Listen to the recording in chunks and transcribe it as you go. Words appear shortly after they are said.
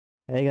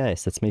Hey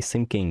guys, it's me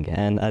Simking,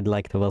 and I'd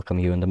like to welcome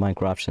you in the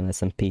Minceraftion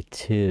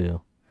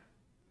S2,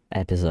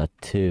 episode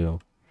 2.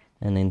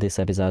 And in this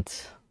episode,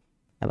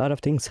 a lot of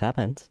things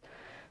happened,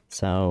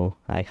 so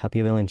I hope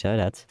you will enjoy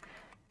that.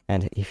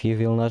 And if you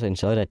will not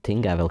enjoy that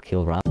thing, I will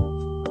kill Ram.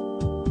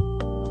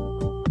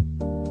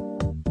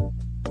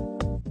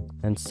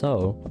 And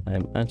so,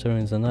 I'm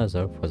entering the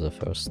nether for the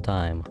first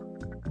time,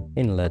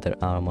 in leather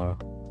armor.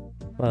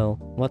 Well,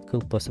 what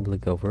could possibly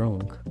go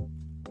wrong?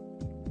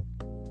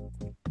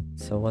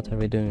 So what are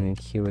we doing in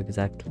here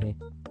exactly?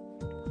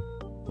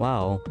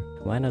 Wow,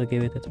 why not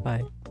give it a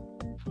try?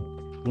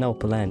 No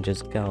plan,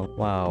 just go.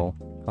 Wow,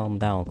 calm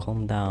down,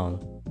 calm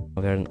down.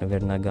 We're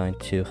not going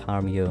to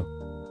harm you.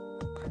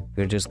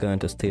 We're just going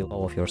to steal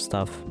all of your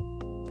stuff.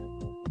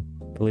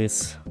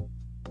 Please.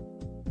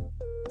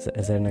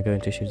 They're not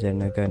going to shoot, they're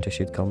not going to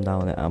shoot, calm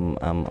down. I'm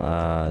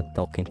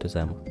talking to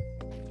them.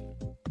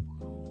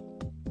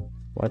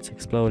 What's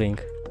exploding?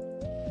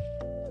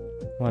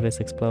 What is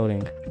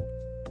exploding?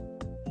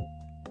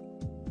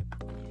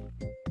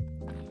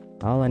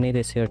 All I need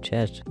is your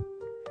chest.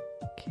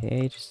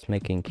 Okay, just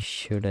making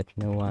sure that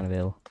no one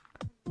will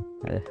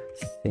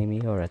see me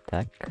or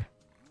attack.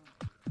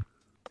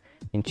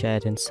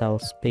 Enchant and sell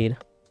speed.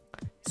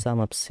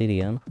 Some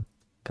obsidian.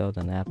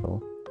 Golden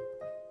apple.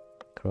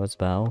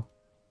 Crossbow.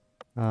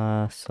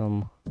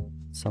 Some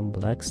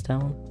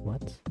blackstone.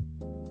 What?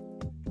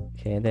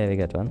 Okay, there we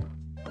got one.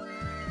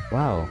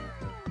 Wow.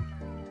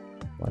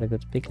 What a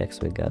good pickaxe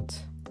we got.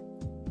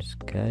 Just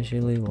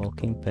casually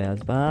walking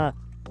past.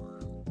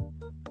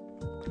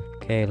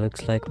 Okay,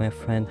 looks like my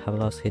friend have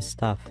lost his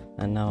stuff,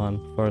 and now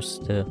I'm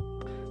forced to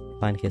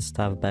find his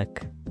stuff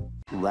back.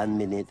 1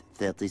 minute,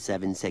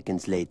 37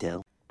 seconds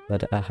later.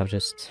 But I have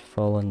just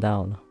fallen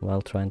down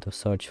while trying to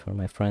search for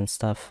my friend's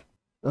stuff.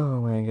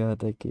 Oh my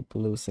god, I keep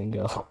losing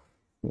all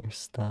your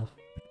stuff.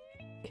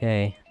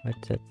 Okay, but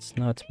that's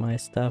not my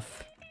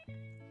stuff.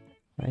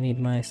 I need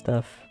my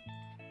stuff.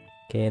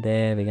 Okay,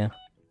 there we go.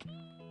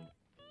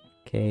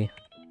 Okay,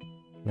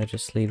 let's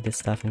just leave this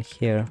stuff in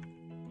here.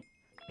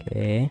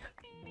 Okay.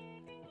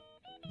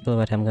 So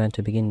what I'm going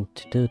to begin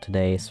to do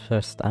today is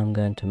first I'm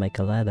going to make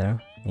a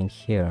ladder in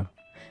here,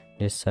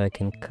 just so I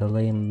can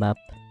clean up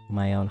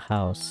my own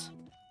house.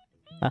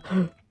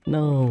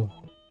 No!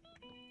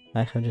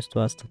 I have just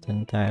lost the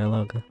entire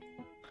log.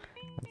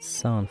 That's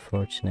so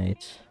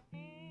unfortunate.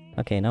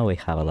 Okay, now we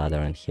have a ladder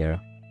in here.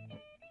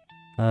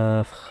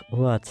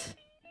 What?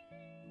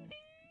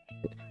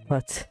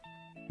 What?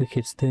 Who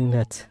keeps doing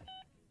that?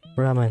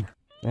 Ramen.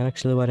 And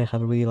actually what I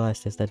have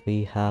realized is that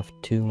we have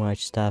too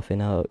much stuff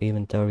in our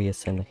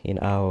inventories and in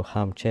our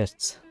home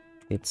chests.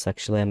 It's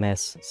actually a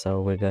mess,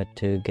 so we're going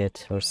to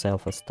get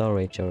ourselves a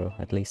storage or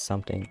at least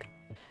something.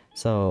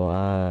 So,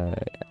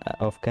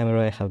 off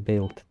camera I have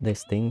built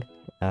this thing.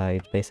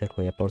 It's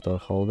basically a portal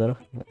holder.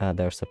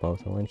 There's a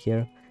portal in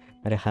here,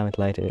 but I haven't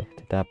lighted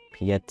it up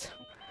yet.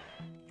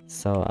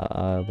 So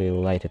I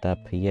will light it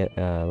up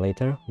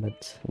later,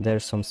 but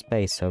there's some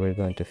space, so we're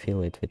going to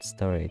fill it with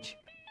storage.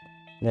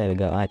 There we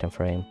go, item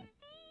frame.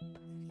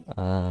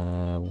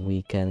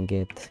 We can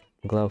get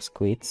glow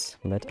squids,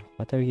 but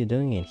what are you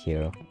doing in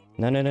here?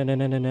 No,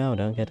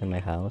 don't get in my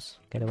house.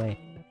 Get away.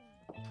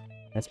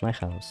 That's my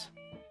house.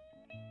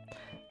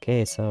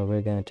 Okay, so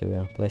we're going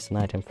to place an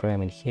item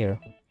frame in here,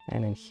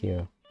 and in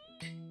here.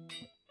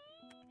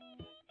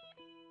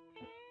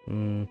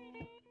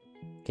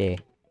 Okay,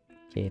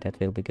 that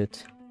will be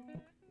good.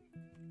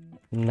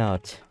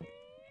 Not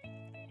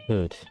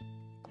good.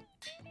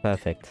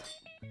 Perfect.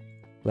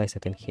 Place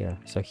it in here.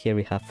 So here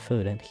we have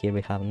food and here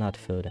we have not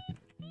food.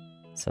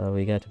 So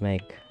we got to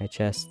make a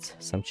chest,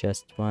 some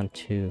chests. 1,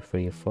 2,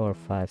 3, 4,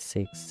 5,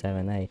 6,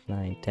 7, 8,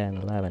 9, 10,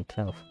 11,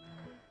 12,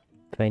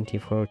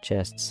 24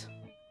 chests.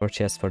 4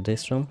 chests for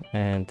this room,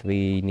 and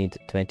we need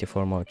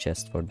 24 more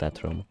chests for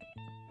that room.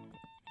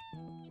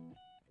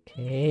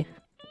 Okay.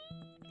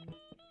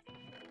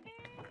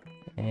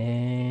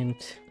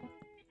 And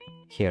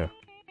here.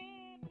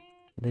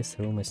 This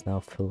room is now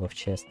full of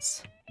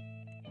chests.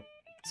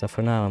 So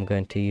for now I'm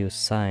going to use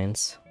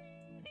signs.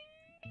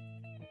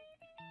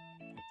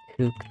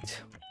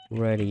 Cooked,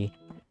 ready,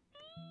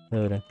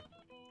 food.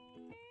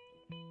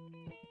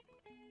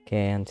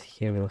 Okay, and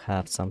here we'll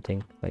have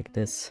something like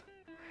this,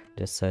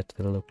 just so it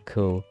will look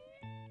cool.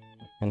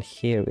 And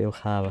here we'll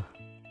have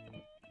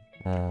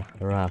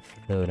raw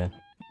food.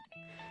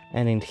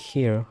 And in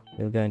here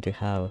we're going to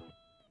have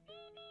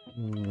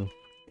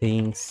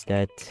things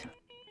that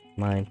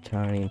might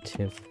turn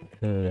into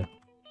food.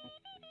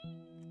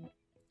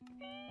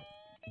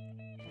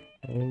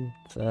 And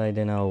I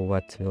don't know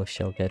what we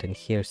shall get in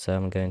here, so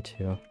I'm going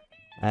to...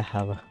 I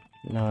have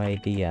no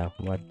idea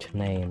what to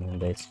name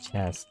this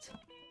chest.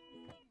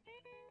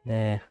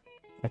 There.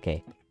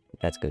 Okay,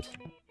 that's good.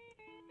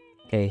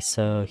 Okay,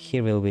 so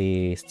here will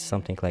be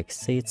something like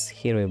seeds,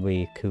 here will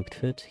be cooked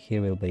food,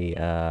 here will be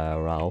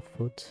raw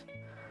food.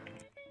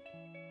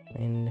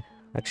 And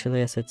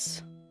actually, as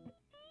it's...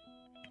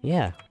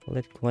 Yeah,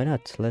 why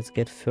not? Let's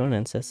get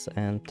furnaces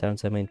and turn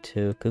them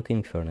into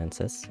cooking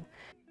furnaces.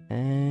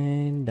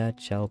 And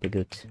that shall be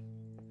good.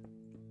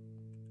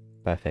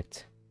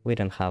 Perfect. We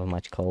don't have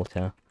much coal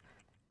here.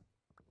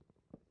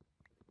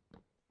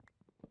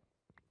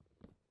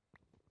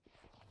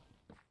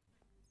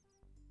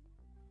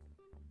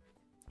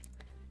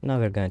 Now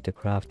we're going to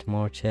craft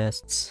more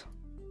chests.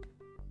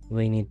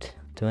 We need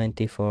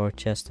 24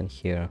 chests in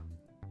here.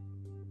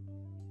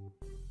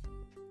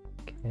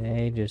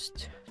 Okay,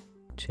 just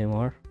 2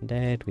 more.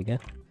 There we go.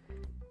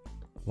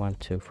 1,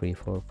 2, 3,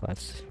 4,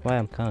 5. Why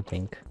I'm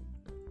counting?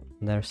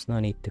 There's no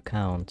need to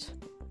count.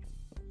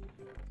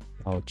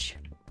 Ouch.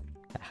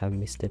 I have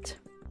missed it.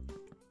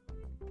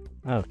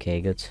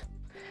 Okay, good.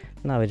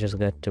 Now we just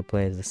got to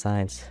place the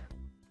signs.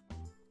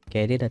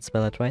 Okay, did I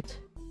spell it right?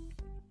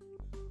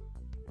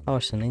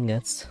 Ores and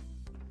ingots.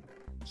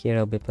 Here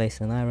I'll be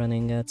placing iron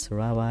ingots,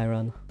 raw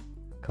iron,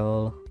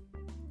 coal.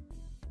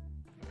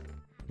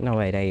 No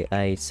wait,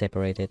 I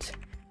separated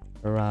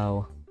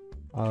raw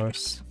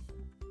ores.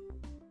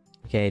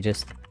 Okay,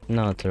 just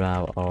not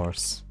raw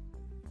ores.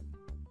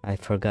 I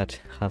forgot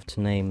how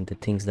to name the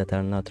things that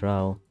are not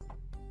raw.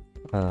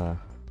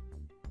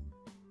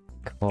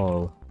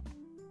 Coal,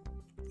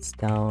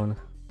 stone,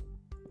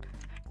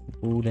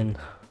 wooden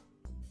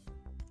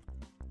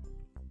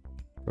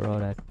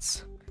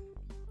products.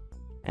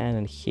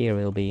 And here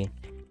will be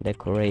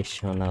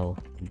decorational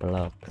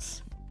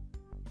blocks.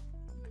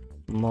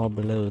 Mob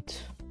loot.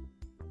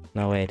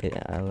 No wait,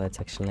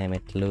 let's actually name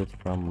it loot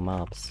from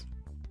mobs.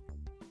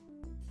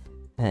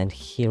 And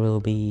here will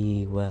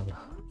be, well,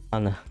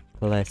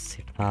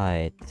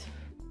 unclassified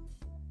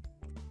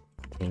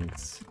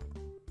things.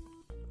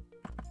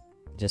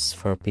 Just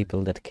for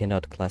people that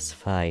cannot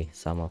classify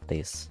some of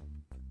these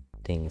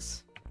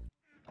things.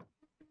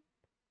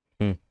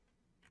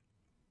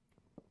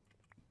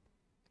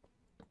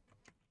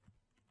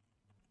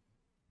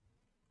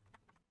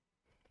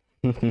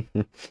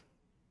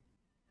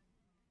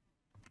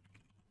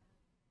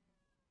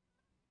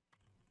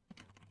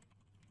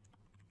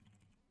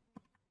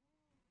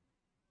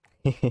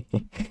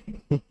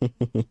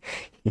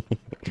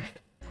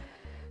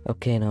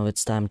 Okay, now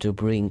it's time to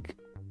bring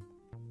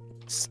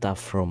stuff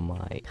from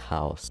my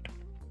house.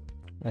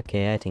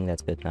 Okay, I think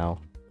that's good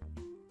now.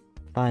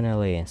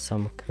 Finally,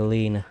 some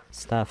clean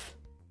stuff.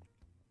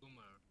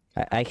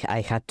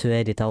 I had to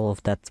edit all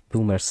of that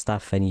boomer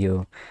stuff when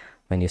you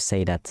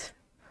say that.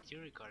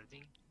 You're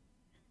recording?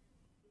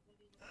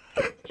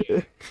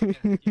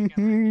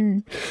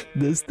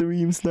 The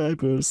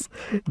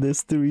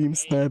stream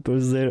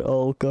snipers, they're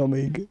all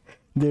coming.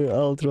 They're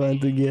all trying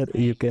to get.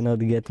 You cannot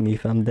get me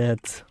from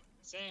that.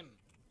 Same.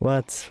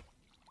 What?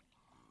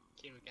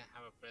 Here we can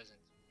have a present.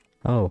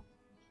 Oh,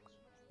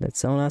 that's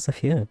so nice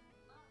of you.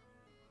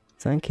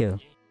 Thank you.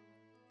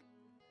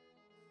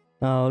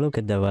 Oh, look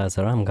at the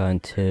weather. I'm going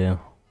to,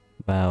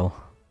 well,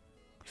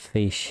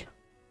 fish.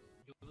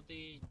 Do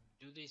they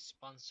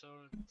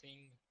sponsor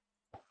thing?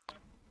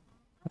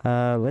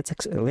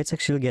 Let's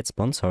actually get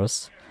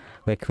sponsors.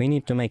 Like, we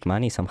need to make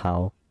money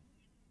somehow.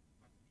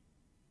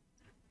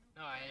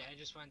 No, I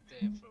just want for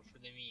the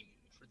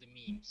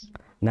memes.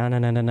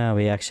 No,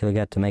 we actually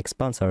got to make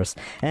sponsors.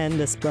 And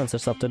the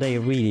sponsors of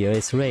today's video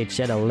is Raid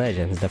Shadow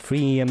Legends, the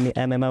free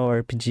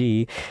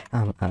MMORPG.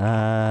 I'm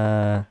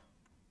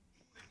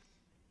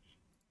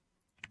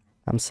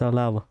so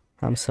low.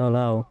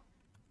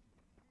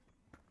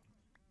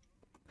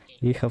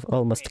 You have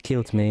almost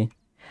killed me.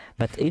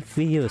 But if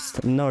we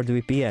used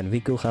NordVPN,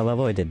 we could have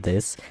avoided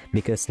this,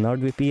 because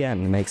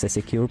NordVPN makes a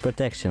secure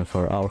protection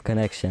for our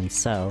connection.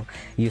 So,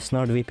 use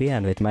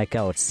NordVPN with my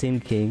code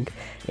Simking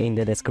in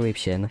the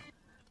description.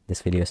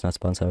 This video is not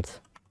sponsored.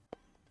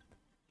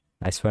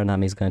 I swear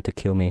Nami is going to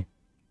kill me.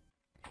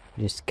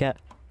 Just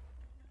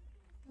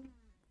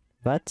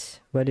What?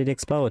 Where did it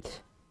explode?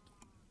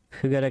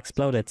 Who got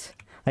exploded?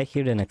 I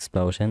heard an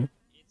explosion.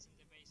 It's in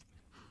the basement.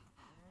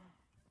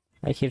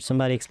 I hear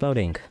somebody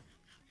exploding.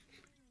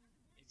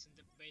 It's in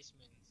the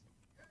basement.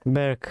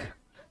 Berk,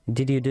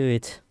 did you do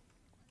it?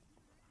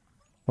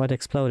 What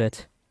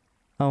exploded?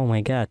 Oh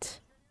my god.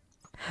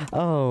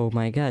 Oh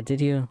my god,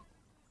 did you?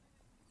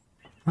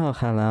 Oh,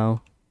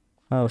 hello.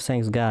 Oh,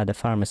 thanks god, the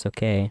farm is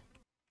okay.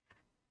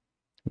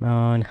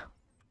 Come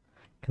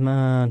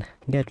on,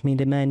 get me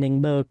the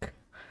mending book.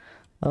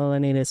 All I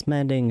need is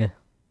mending.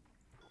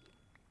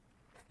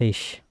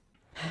 Fish.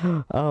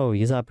 Oh,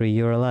 Yuzapri,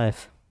 you're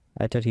alive.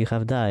 I thought you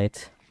have died.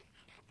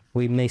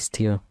 We missed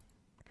you.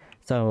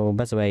 So,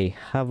 by the way,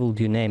 how would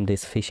you name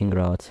this fishing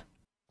rod?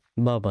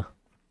 Bob.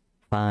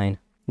 Fine.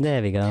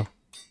 There we go.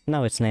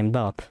 Now it's named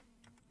Bob.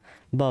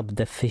 Bob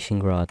the fishing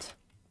rod.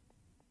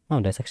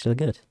 Oh, that's actually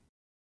good.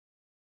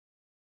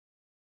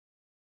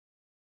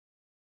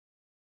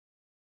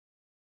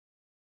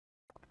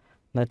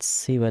 Let's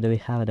see what do we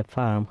have at the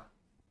farm.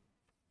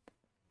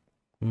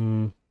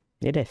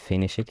 Did I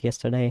finish it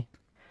yesterday?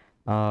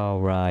 Oh,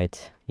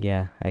 right.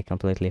 Yeah, I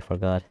completely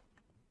forgot.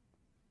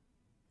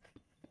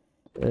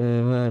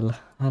 Well,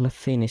 I'll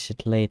finish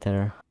it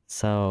later.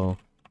 So,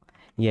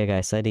 yeah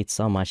guys, I did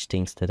so much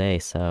things today,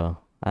 so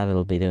I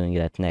will be doing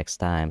that next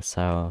time.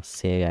 So,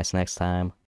 see you guys next time.